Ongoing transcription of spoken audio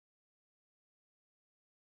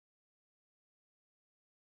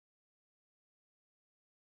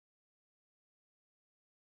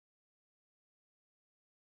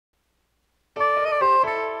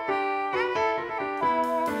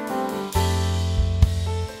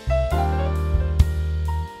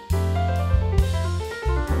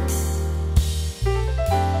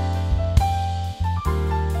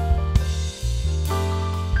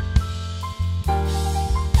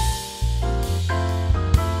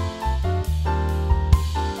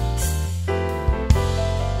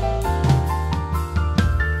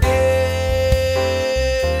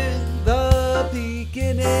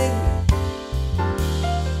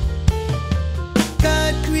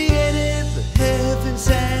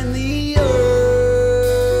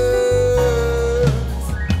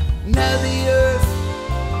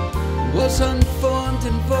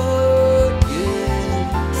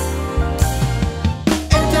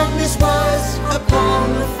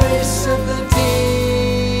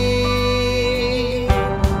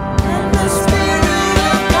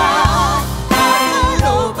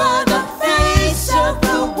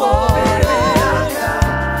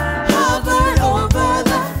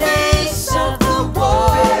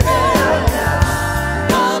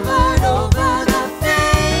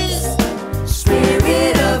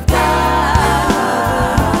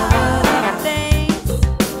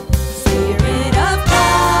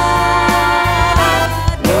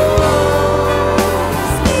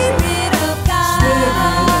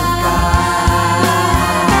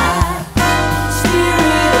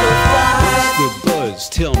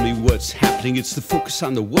It's the focus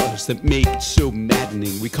on the was that make it so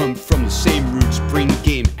maddening. We come from the same roots, bring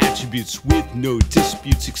game attributes with no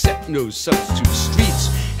disputes except no substitutes. Streets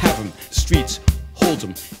have them, streets hold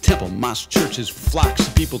them. Temple, mosque, churches, flocks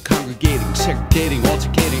of people congregating, segregating,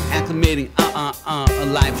 altercating, acclimating, a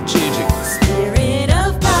life changing. Spirit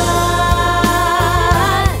of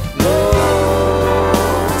God,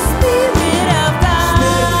 Spirit of God,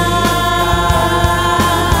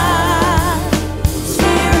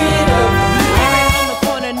 Spirit of God. Every on the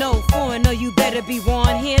corner, no foreign, no, you better be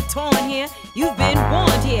warned here, torn here. You've been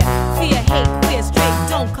warned here. Fear, hate, queer, straight,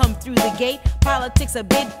 don't come through the gate. Politics a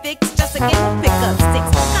bit fixed just to get pick up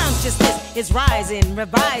sticks. Consciousness is rising,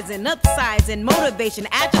 revising, upsizing, motivation,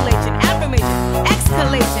 adulation, affirmation,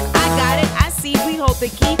 escalation. I got it, I see, we hold the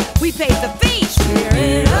key, we pay the fee.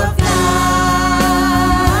 Spirit of God.